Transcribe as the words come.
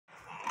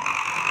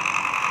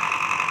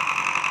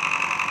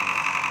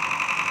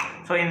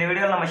So இந்த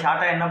வீடியோவில் நம்ம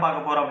ஷார்ட்டாக என்ன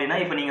பார்க்க போகிறோம் அப்படின்னா,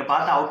 இப்போ நீங்கள்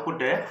பார்த்த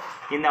அவுட்புட்டு,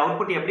 இந்த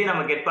அவுட்புட் எப்படி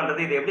நம்ம கெட்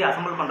பண்ணுறது, இது எப்படி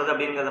அசம்பிள் பண்ணுறது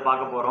அப்படிங்கிறத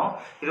பார்க்க போகிறோம்.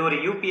 இது ஒரு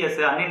UPS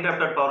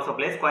uninterrupted power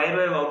supply square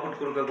wave output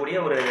கொடுக்கக்கூடிய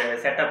ஒரு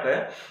செட்டப்பு.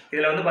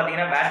 இதில் வந்து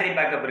பார்த்தீங்கன்னா பேட்டரி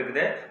பேக்கப்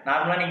இருக்குது.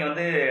 நார்மலாக நீங்கள்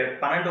வந்து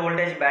 12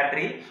 வோல்டேஜ்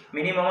பேட்டரி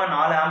மினிமமாக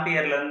 4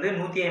 ஆம்பியர்லேருந்து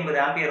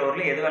 150 ஆம்பியர்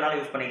வரல எது வேணாலும்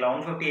யூஸ் பண்ணிக்கலாம்.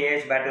 150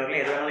 AH பேட்டரி வரல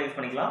எது வேணாலும் யூஸ்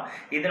பண்ணிக்கலாம்.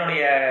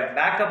 இதனுடைய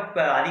பேக்கப்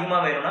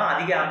அதிகமாக வேணும்னா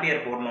அதிக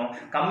ஆம்பியர் போடணும்,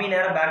 கம்மி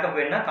நேரம் பேக்கப்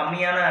வேணும்னா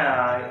கம்மியான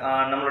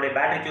நம்மளுடைய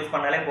பேட்டரி சூஸ்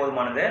பண்ணாலே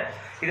போதுமானது.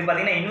 இது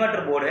பார்த்தீங்கன்னா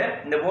இன்வெர்டர் போர்டு.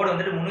 இந்த போர்டு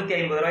வந்துட்டு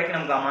 350 ரூபாய்க்கு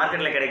நமக்கு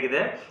மார்க்கெட்டில் கிடைக்குது.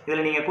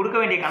 இதில் நீங்கள் கொடுக்க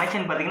வேண்டிய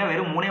கனெக்ஷன் பார்த்தீங்கன்னா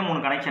வெறும்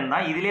 3 கனெக்ஷன்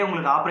தான். இதிலே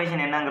உங்களுக்கு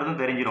ஆப்ரேஷன்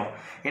என்னங்கிறதும் தெரிஞ்சிடும்.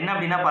 என்ன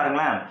அப்படின்னா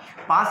பாருங்களேன்,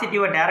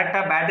 பாசிட்டிவை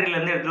டேரெக்டாக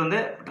பேட்டரியிலேருந்து எடுத்துகிட்டு வந்து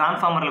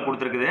டிரான்ஸ்ஃபார்மரில்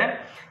கொடுத்துருக்குது.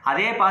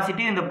 அதே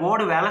பாசிட்டிவ் இந்த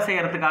போர்டு வேலை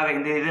செய்கிறதுக்காக,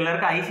 இந்த இதில்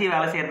இருக்க ஐசி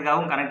வேலை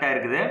செய்கிறதுக்காகவும் கனெக்ட்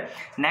ஆகிருக்குது.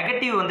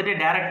 நெகட்டிவ் வந்துட்டு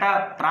டேரெக்டாக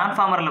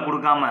டிரான்ஸ்ஃபார்மரில்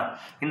கொடுக்காம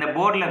இந்த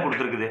போர்டில்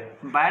கொடுத்துருக்குது.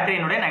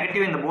 பேட்டரியினுடைய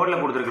நெகட்டிவ் இந்த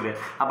போர்டில் கொடுத்துருக்குது.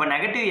 அப்போ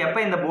நெகட்டிவ் எப்போ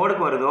இந்த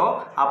போர்டுக்கு வருதோ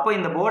அப்போ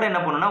இந்த போர்டு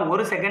என்ன பண்ணுன்னா,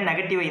 1 செகண்ட்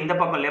நெகட்டிவ் இந்த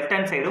பக்கம் லெஃப்ட்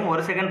ஹேண்ட் சைடும்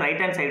 1 செகண்ட்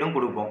ரைட் ஹேண்ட் சைடும்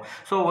கொடுக்கும்.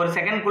 ஸோ 1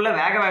 செகண்ட்குள்ளே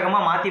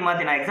வேகமாக மாற்றி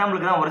நான்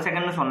எக்ஸாம்பிளுக்கு தான் 1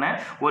 செகண்ட்னு சொன்னேன்.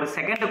 1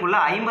 செகண்டுக்குள்ளே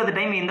 50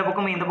 டைம் இந்த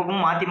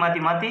பக்கமும்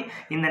மாற்றி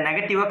இந்த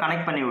நெகட்டிவை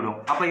கனெக்ட் பண்ணி விடும்.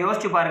 அப்போ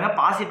யோசிச்சு பாருங்கள்,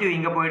 பாசிட்டிவ்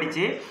இங்கே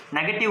போயிடுச்சு,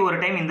 நெகட்டிவ் ஒரு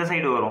டைம் இந்த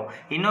சைடு வரும்,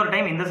 இன்னொரு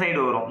டைம் இந்த சைடு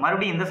வரும்,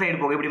 மறுபடியும் இந்த சைடு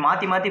போகும். இப்படி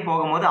மாற்றி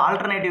போகும்போது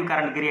ஆல்டர்னேட்டிவ்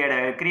கரண்ட்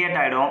கிரியேட்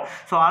ஆகிடும்.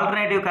 ஸோ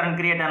ஆல்டர்னேட்டிவ் கரண்ட்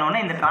கிரியேட் ஆனோடனே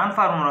இந்த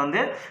டிரான்ஸ்ஃபார்மர்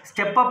வந்து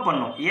ஸ்டெப் அப்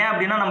பண்ணும். ஏன்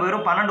அப்படின்னா நம்ம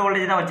வெறும் 12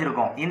 வோல்டேஜ் தான்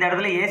வச்சுருக்கோம், இந்த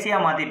இடத்துல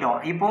ஏசியாக மாற்றிட்டோம்.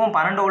 இப்போவும்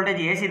 12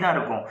 வோல்டேஜ் ஏசி தான்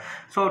இருக்கும்.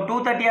 ஸோ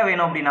 230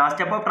 வேணும் அப்படின்னா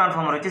ஸ்டெப் அப்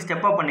டிரான்ஸ்ஃபார்மர் வச்சு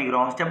ஸ்டெப் அப்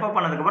பண்ணிக்கிறோம். ஸ்டெப் அப்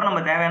பண்ணதுக்கப்புறம்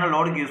நம்ம தேவையான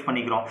லோடுக்கு யூஸ்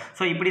பண்ணிக்கிறோம்.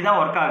 ஸோ இப்படி தான்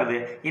ஒர்க் ஆகுது.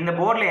 இந்த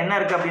போர்டில் என்ன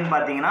இருக்குது அப்படின்னு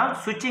பார்த்தீங்கன்னா,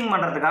 சுவிட்சிங்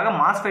பண்ணுறதுக்காக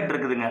மாஸ்ஃபெட்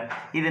இருக்குதுங்க.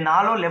 இது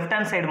 4 லெஃப்ட்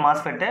ஹேண்ட் சைடு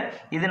மாஸ்ஃபெட்டு,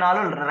 இது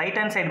 4 ரைட்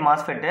ஹேண்ட் சைடு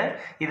மாஸ்ஃபெட்டு.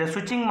 இதை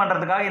சுவிட்சிங்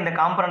பண்ணுறதுக்காக இந்த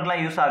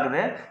காம்பனண்ட்லாம் யூஸ்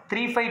ஆகுது.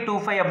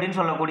 3525 அப்படின்னு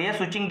சொல்லக்கூடிய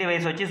சுவிட்சிங்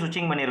டிவைஸ் வச்சு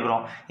சுவிட்சிங்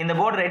பண்ணியிருக்கிறோம். இந்த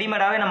போர்டு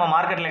ரெடிமேடாகவே நம்ம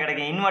மார்க்கெட்டில்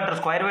கிடைக்கும். இன்வெர்டர்,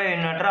 ஸ்கொயர் வேவ்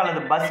இன்வெர்டர்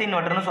அல்லது பஸ்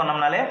இன்வெர்டர்னு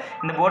சொன்னோம்னாலே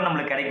இந்த போர்டு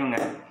நம்மளுக்கு கிடைக்குங்க.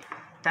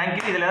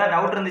 தேங்க்யூ. இதில் ஏதாவது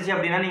டவுட் இருந்துச்சு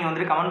அப்படின்னா நீங்கள்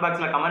வந்து கமெண்ட்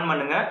பாக்ஸில் கமெண்ட்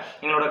பண்ணுங்கள்.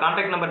 எங்களோட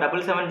கான்டாக்ட் நம்பர்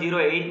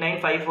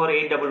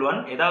 7708954811.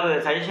 ஏதாவது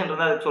சஜஷன்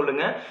இருந்தால் அதுக்கு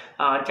சொல்லுங்கள்.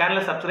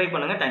 சேனலை சப்ஸ்கிரைப்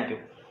பண்ணுங்கள். தேங்க்யூ.